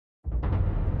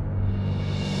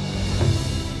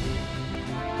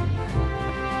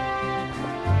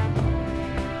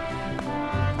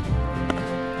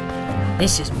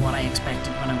This isn't what I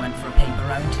expected when I went for a paper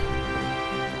round.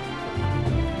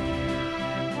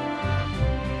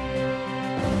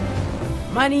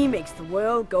 Money makes the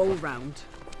world go round.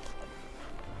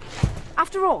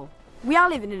 After all, we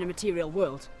are living in a material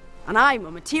world, and I'm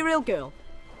a material girl.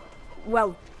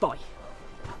 Well, boy.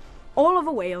 All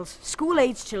over Wales,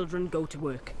 school-aged children go to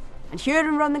work, and here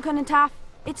in Rutherglen and Taff,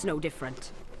 it's no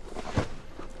different.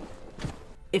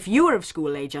 If you are of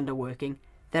school age and are working,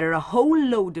 there are a whole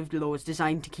load of laws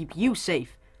designed to keep you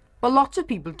safe, but lots of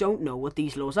people don't know what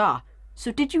these laws are.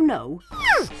 So did you know?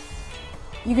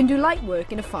 You can do light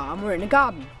work in a farm or in a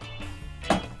garden.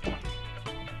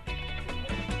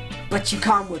 But you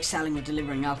can't work selling or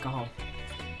delivering alcohol.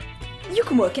 You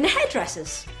can work in a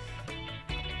hairdresser's.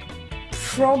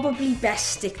 Probably best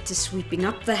stick to sweeping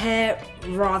up the hair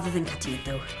rather than cutting it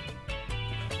though.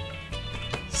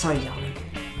 Sorry, darling.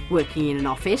 Working in an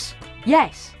office?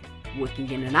 Yes.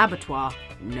 Working in an abattoir?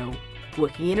 No.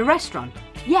 Working in a restaurant?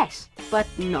 Yes, but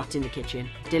not in the kitchen.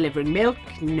 Delivering milk?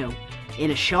 No.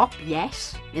 In a shop?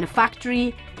 Yes. In a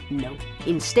factory? No.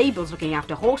 In stables looking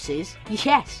after horses?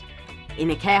 Yes.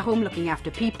 In a care home looking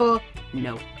after people?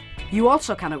 No. You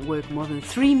also cannot work more than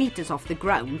 3 meters off the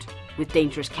ground with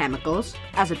dangerous chemicals,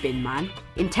 as a bin man,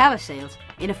 in telesales,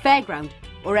 in a fairground,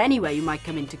 or anywhere you might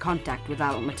come into contact with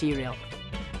adult material.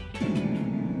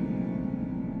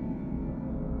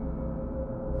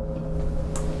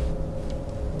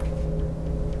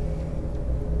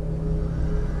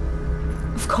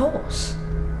 Of course.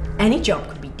 Any job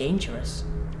could be dangerous,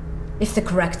 if the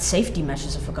correct safety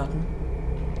measures are forgotten.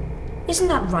 Isn't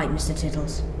that right, Mr.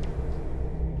 Tiddles?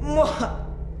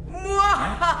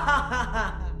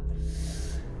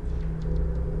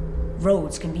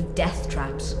 Roads can be death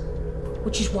traps,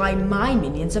 which is why my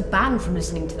minions are banned from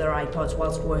listening to their iPods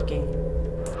whilst working.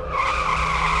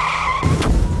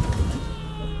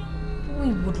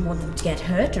 We wouldn't want them to get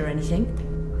hurt or anything,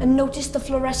 and notice the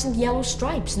fluorescent yellow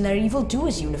stripes in their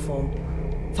evildoer's uniform.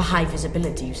 For high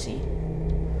visibility, you see.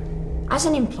 As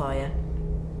an employer,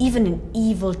 even an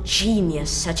evil genius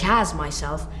such as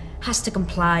myself has to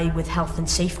comply with health and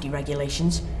safety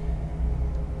regulations,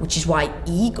 which is why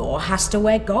Igor has to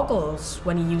wear goggles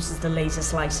when he uses the laser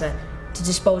slicer to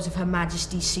dispose of Her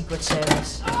Majesty's Secret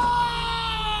Service.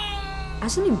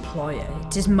 As an employer,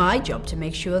 it is my job to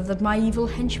make sure that my evil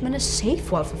henchmen are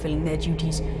safe while fulfilling their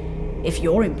duties. If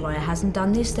your employer hasn't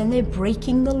done this, then they're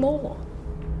breaking the law.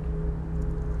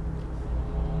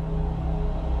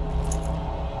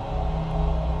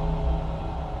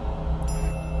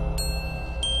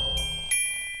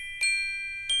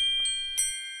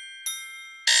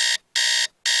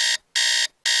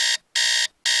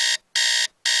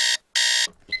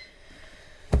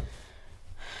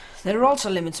 There are also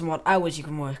limits on what hours you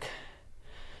can work.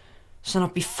 So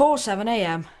not before 7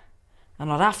 AM and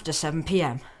not after 7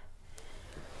 PM.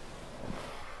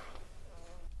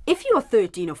 If you are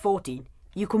 13 or 14,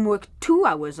 you can work 2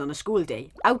 hours on a school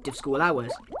day, out of school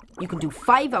hours. You can do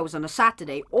 5 hours on a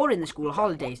Saturday or in the school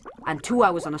holidays, and 2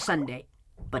 hours on a Sunday,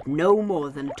 but no more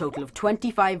than a total of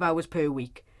 25 hours per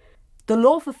week. The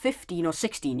law for 15 or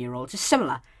 16-year-olds is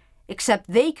similar, except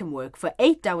they can work for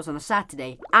 8 hours on a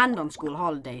Saturday and on school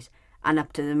holidays, and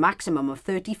up to the maximum of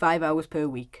 35 hours per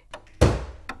week.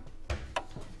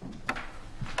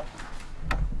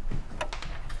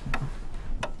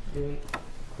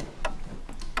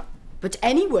 But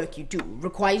any work you do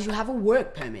requires you have a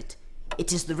work permit.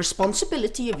 It is the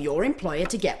responsibility of your employer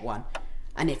to get one,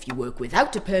 and if you work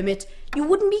without a permit, you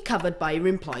wouldn't be covered by your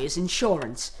employer's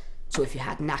insurance. So if you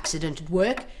had an accident at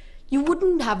work, you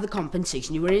wouldn't have the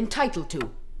compensation you were entitled to,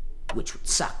 which would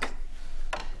suck.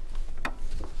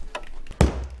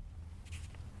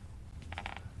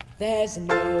 There's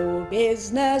no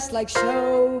business like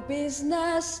show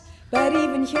business, but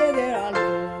even here there are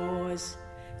laws.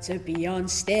 To be on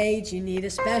stage you need a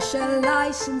special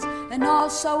license and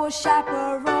also a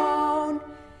chaperone.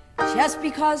 Just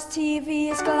because TV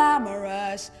is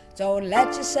glamorous, don't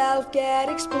let yourself get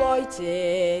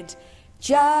exploited.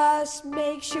 Just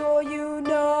make sure you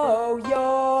know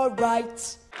your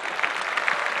rights.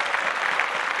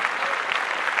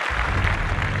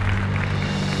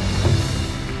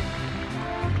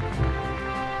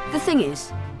 The thing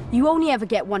is, you only ever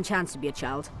get one chance to be a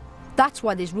child. That's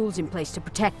why there's rules in place to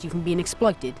protect you from being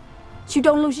exploited, so you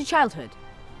don't lose your childhood.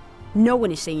 No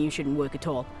one is saying you shouldn't work at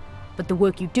all, but the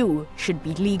work you do should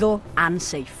be legal and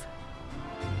safe.